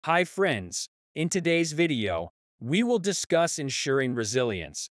Hi friends, in today's video, we will discuss ensuring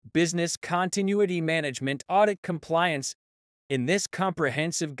resilience, business continuity management audit compliance. In this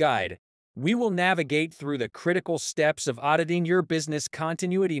comprehensive guide, we will navigate through the critical steps of auditing your business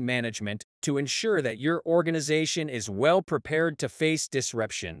continuity management to ensure that your organization is well prepared to face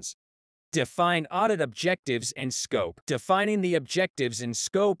disruptions. Define audit objectives and scope. Defining the objectives and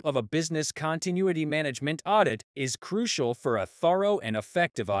scope of a business continuity management audit is crucial for a thorough and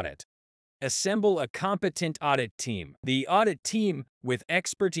effective audit. Assemble a competent audit team. The audit team, with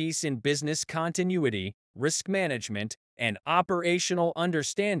expertise in business continuity, risk management, and operational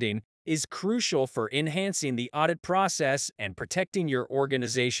understanding, is crucial for enhancing the audit process and protecting your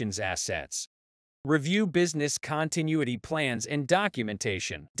organization's assets. Review business continuity plans and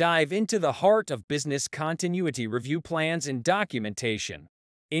documentation. Dive into the heart of business continuity review plans and documentation.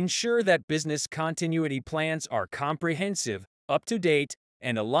 Ensure that business continuity plans are comprehensive, up-to-date,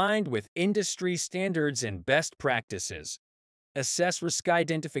 and aligned with industry standards and best practices. Assess risk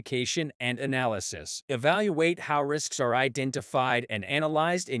identification and analysis. Evaluate how risks are identified and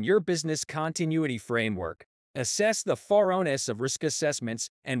analyzed in your business continuity framework. Assess the thoroughness of risk assessments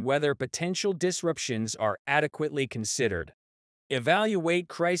and whether potential disruptions are adequately considered. Evaluate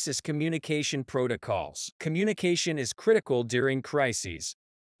crisis communication protocols. Communication is critical during crises.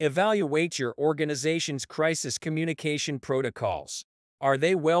 Evaluate your organization's crisis communication protocols. Are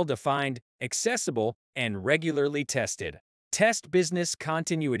they well-defined, accessible, and regularly tested? Test business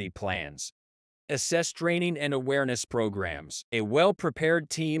continuity plans. Assess training and awareness programs. A well-prepared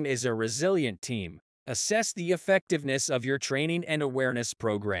team is a resilient team. Assess the effectiveness of your training and awareness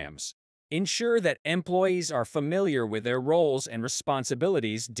programs. Ensure that employees are familiar with their roles and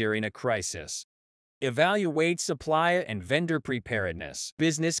responsibilities during a crisis. Evaluate supplier and vendor preparedness.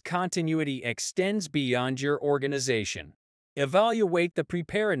 Business continuity extends beyond your organization. Evaluate the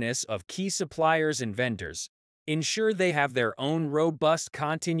preparedness of key suppliers and vendors. Ensure they have their own robust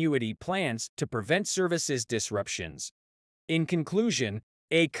continuity plans to prevent services disruptions. In conclusion,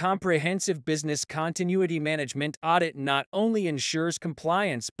 a comprehensive business continuity management audit not only ensures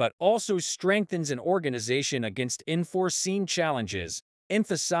compliance but also strengthens an organization against unforeseen challenges,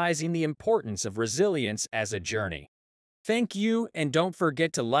 emphasizing the importance of resilience as a journey. Thank you, and don't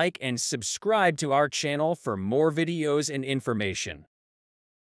forget to like and subscribe to our channel for more videos and information.